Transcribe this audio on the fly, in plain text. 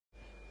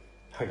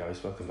Hi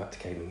guys, welcome back to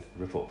Cayman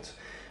Reports.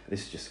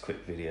 This is just a quick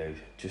video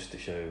just to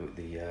show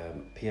the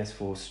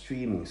PS4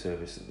 streaming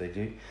service that they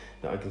do,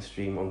 that I can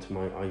stream onto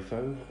my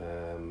iPhone,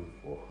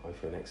 or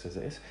iPhone X as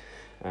it is,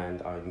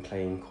 and I'm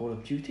playing Call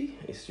of Duty.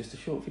 It's just a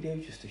short video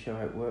just to show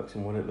how it works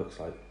and what it looks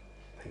like.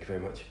 Thank you very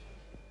much.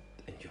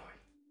 Enjoy.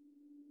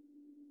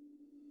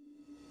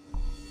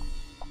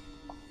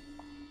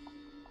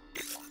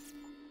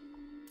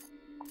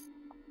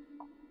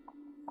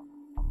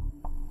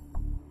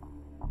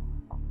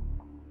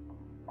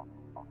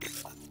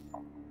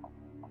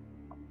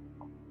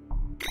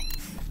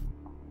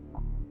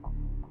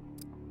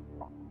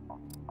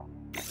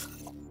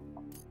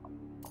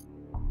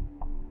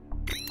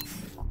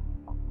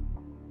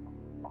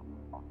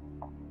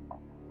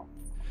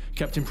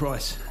 Captain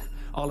Price,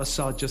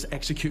 Al-Assad just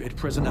executed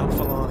President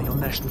Al-Falani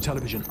on national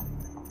television.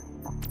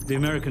 The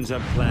Americans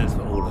have plans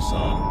for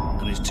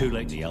Al-Assad, and it's too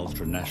late to the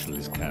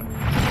ultra-nationalist camp.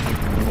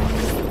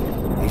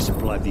 He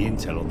supplied the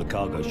intel on the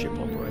cargo ship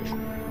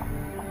operation.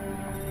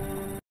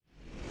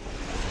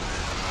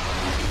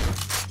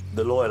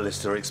 The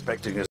Loyalists are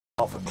expecting us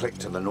half a click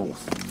to the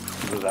north.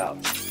 Without.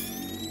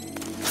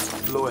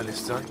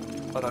 Loyalists, eh?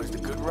 Are those the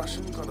good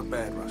Russians or the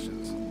bad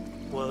Russians?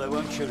 Well, they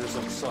won't shoot us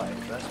on sight,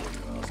 if that's what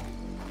you're asking.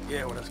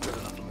 Yeah, well, that's good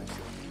enough for me,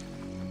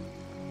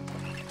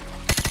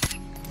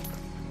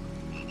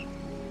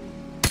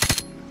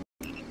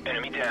 sure.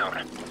 Enemy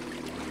down.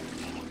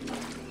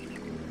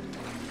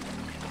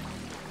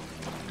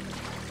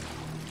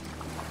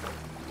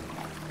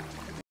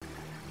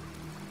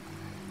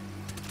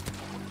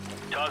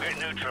 Target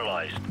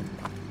neutralized.